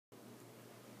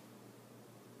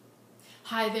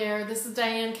Hi there, this is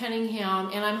Diane Cunningham,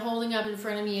 and I'm holding up in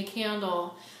front of me a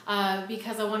candle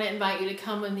because I want to invite you to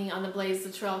come with me on the Blaze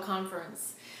the Trail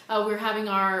conference. We're having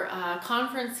our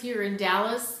conference here in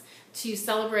Dallas to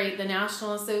celebrate the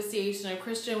National Association of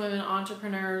Christian Women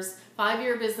Entrepreneurs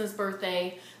 5-year business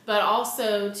birthday, but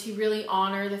also to really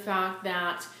honor the fact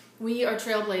that we are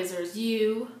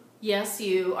trailblazers. Yes,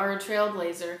 you are a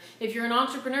trailblazer. If you're an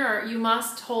entrepreneur, you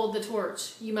must hold the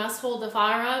torch. You must hold the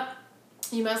fire up.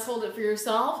 You must hold it for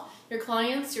yourself, your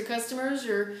clients, your customers,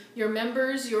 your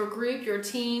members, your group, your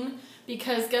team,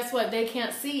 because guess what? They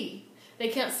can't see. They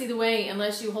can't see the way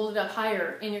unless you hold it up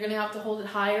higher, and you're going to have to hold it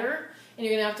higher, and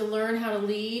you're going to have to learn how to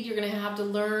lead. You're going to have to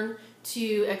learn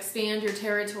to expand your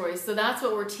territory. So that's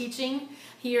what we're teaching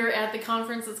here at the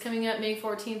conference that's coming up May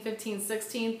 14th, 15th,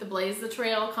 16th, the Blaze the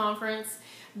Trail conference.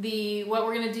 What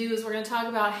we're going to do is we're going to talk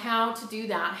about how to do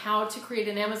that, how to create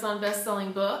an Amazon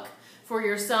best-selling book for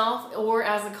yourself or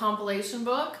as a compilation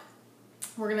book.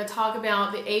 We're going to talk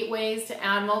about the 8 ways to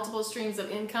add multiple streams of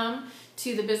income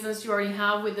to the business you already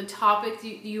have with the topic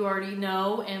you already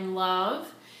know and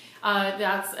love.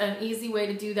 That's an easy way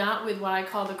to do that with what I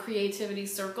call the creativity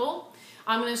circle.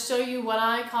 I'm going to show you what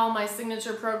I call my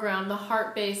signature program, the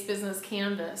Heart-Based Business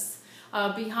Canvas.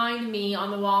 Behind me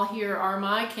on the wall here are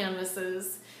my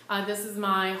canvases. This is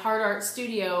my Heart Art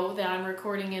studio that I'm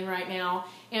recording in right now.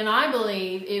 And I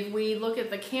believe if we look at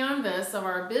the canvas of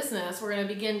our business, we're going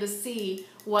to begin to see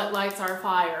what lights our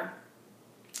fire.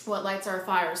 What lights our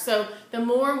fire. So the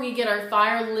more we get our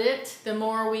fire lit, the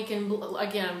more we can,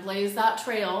 again, blaze that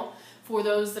trail for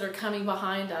those that are coming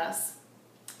behind us.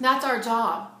 That's our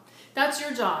job. That's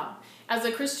your job. As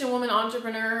a Christian woman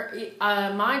entrepreneur,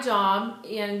 my job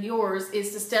and yours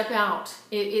is to step out.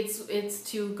 It's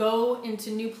to go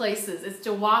into new places. It's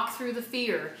to walk through the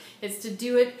fear. It's to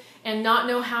do it and not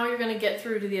know how you're going to get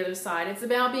through to the other side. It's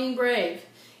about being brave.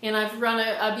 And I've run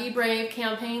a Be Brave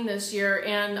campaign this year,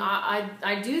 and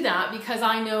I do that because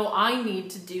I know I need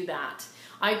to do that.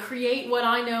 I create what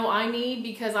I know I need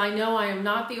because I know I am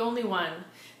not the only one.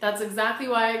 That's exactly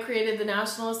why I created the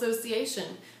National Association.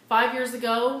 5 years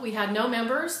ago, we had no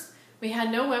members, we had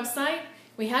no website,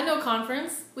 we had no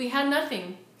conference, we had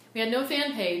nothing. We had no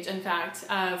fan page, in fact,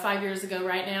 5 years ago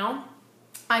right now.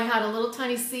 I had a little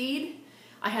tiny seed.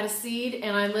 I had a seed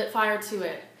and I lit fire to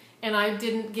it. And I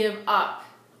didn't give up.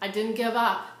 I didn't give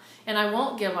up, and I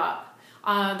won't give up.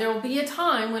 There will be a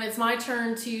time when it's my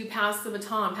turn to pass the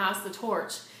baton, pass the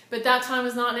torch. But that time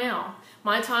is not now.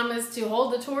 My time is to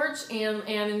hold the torch and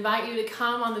invite you to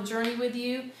come on the journey with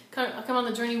you, come on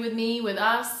the journey with me, with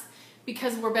us,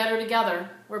 because we're better together.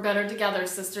 We're better together,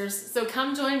 sisters. So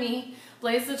come join me,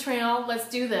 blaze the trail, let's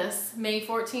do this. May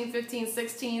 14th, 15th,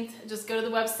 16th, just go to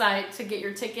the website to get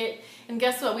your ticket. And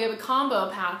guess what? We have a combo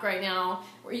pack right now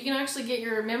where you can actually get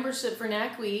your membership for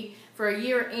NACWE for a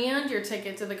year and your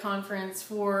ticket to the conference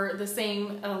for the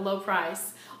same low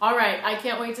price. All right, I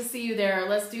can't wait to see you there.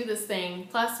 Let's do this thing.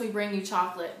 Plus, we bring you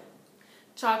chocolate.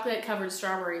 Chocolate-covered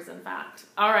strawberries, in fact.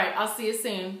 All right, I'll see you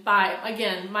soon. Bye.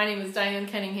 Again, my name is Diane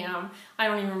Cunningham. I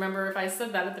don't even remember if I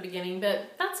said that at the beginning,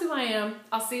 but that's who I am.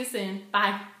 I'll see you soon.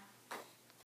 Bye.